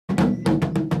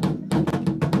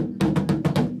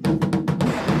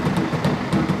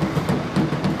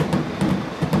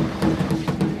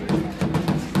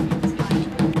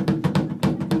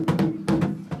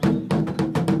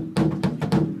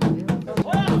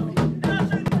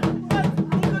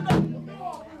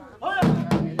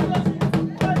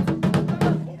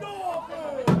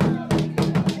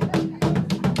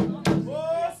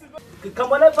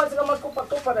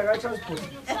what else put?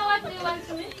 So what do you want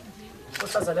to me?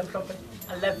 What's that?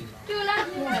 I love you. Do you love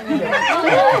me?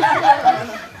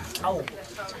 Ow.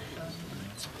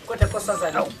 What a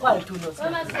Kosazana? Why do not?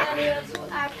 Mama said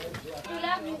you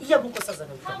love me. Yeah,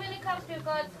 Bukosazana. How many cows do you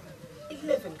got?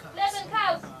 11 cows. 11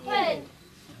 cows. When?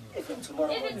 Even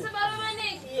tomorrow. Even tomorrow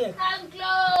morning? Yeah. Come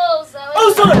closer.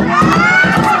 Oh, sorry!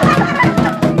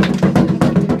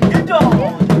 You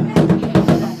don't!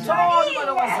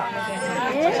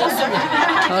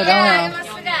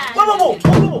 Hold on.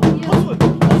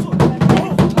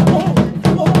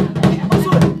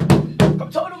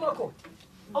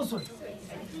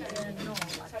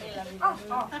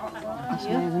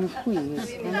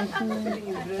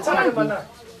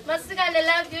 Masikane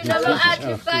love you, no more at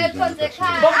 5 on the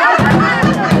car.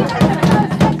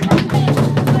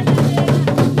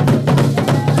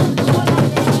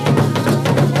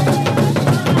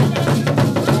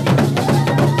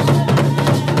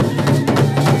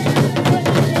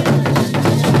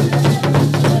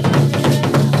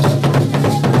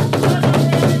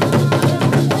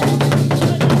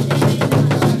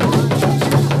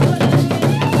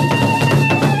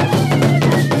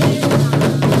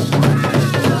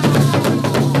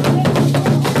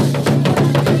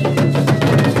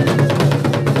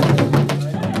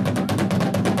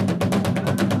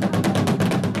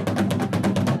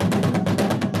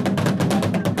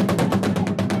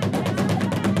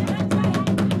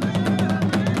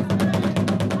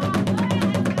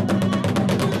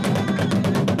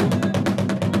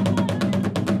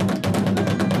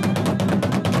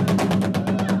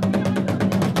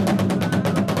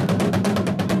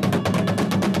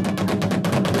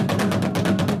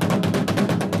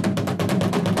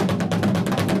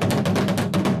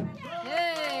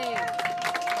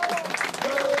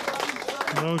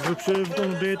 Nou, zoek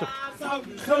 730.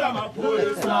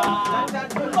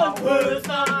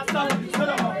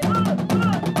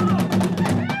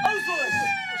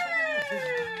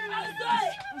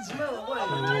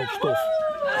 Op stof.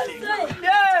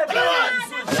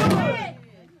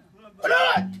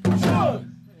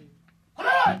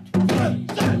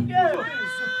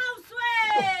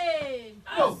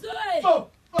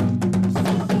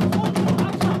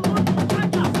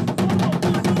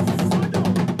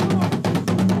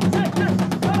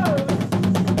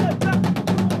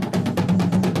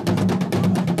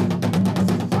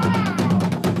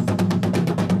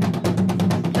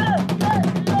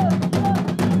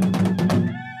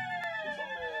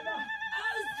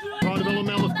 We hadden wel een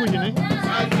melk koeien, hè?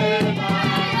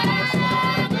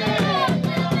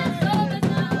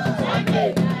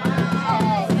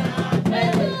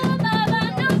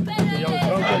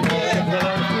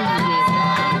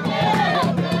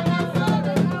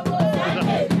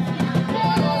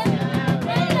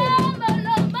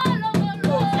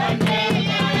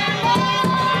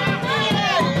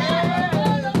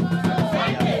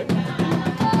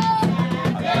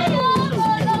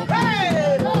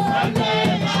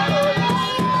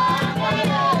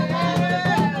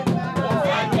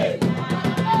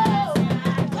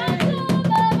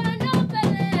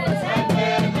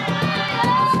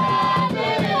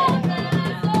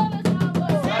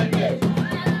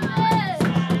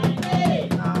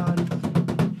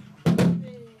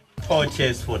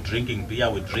 Chairs for drinking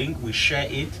beer, we drink, we share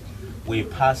it, we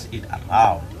pass it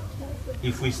around.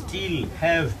 If we still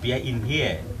have beer in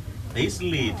here, this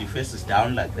lid faces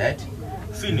down like that,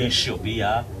 finish your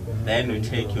beer, then you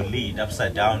take your lid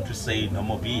upside down to say no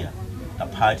more beer. The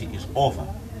party is over.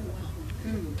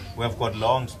 We have got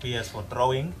long spears for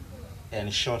throwing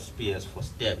and short spears for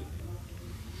stabbing.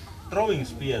 Throwing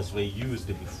spears were used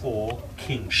before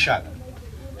King Shaka.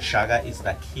 Shaka is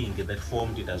the king that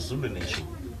formed the Zulu nation.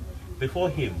 Before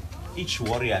him, each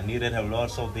warrior needed a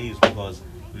lot of these because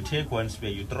you take one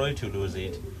spear, you throw it, you lose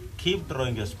it. Keep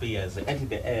throwing your spears, at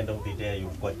the end of the day,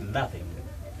 you've got nothing.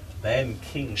 Then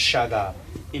King Shaka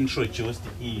introduced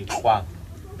the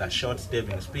short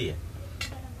stabbing spear.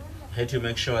 Had to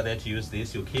make sure that you use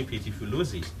this, you keep it if you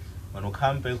lose it. When you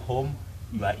come back home,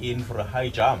 you are in for a high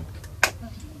jump.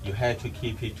 You had to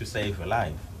keep it to save your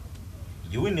life.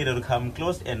 You needed to come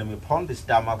close enemy, pound the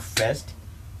stomach first,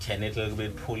 turn it a little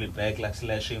bit, pull it back like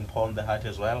slashing, pound the heart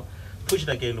as well. Push it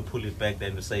again to pull it back,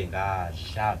 then to saying,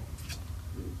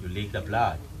 you leak the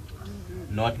blood.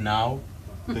 Not now,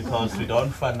 because we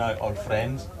don't find our old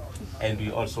friends, and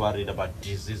we also worried about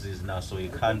diseases now, so you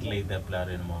can't leak the blood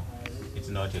anymore. It's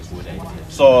not a good idea.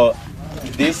 So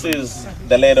this is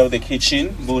the lady of the kitchen,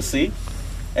 Busi,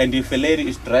 and if a lady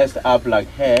is dressed up like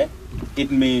her,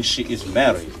 it means she is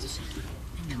married.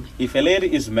 If a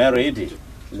lady is married,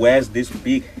 wears this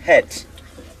big hat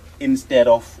instead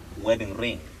of wedding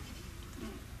ring.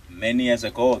 Many years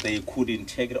ago, they couldn't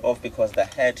take it off because the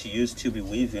hat used to be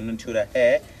woven into the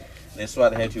hair. That's why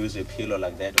they had to use a pillow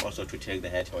like that also to take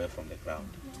the hat away from the ground.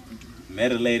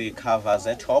 Married lady covers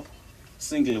the top.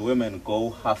 Single women go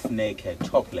half naked,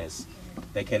 topless.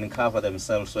 They can cover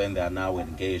themselves when they are now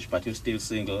engaged, but you're still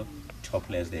single,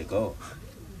 topless they go.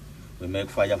 We make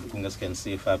fire, as can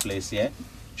see fireplace here.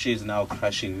 She's now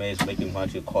crushing maize, making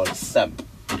what you call samp.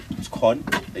 It's corn,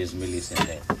 there's millis in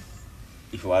there.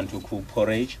 If you want to cook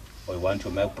porridge or you want to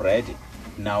make bread,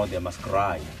 now they must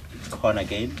grind. It's corn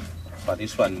again, but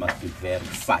this one must be very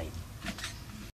fine.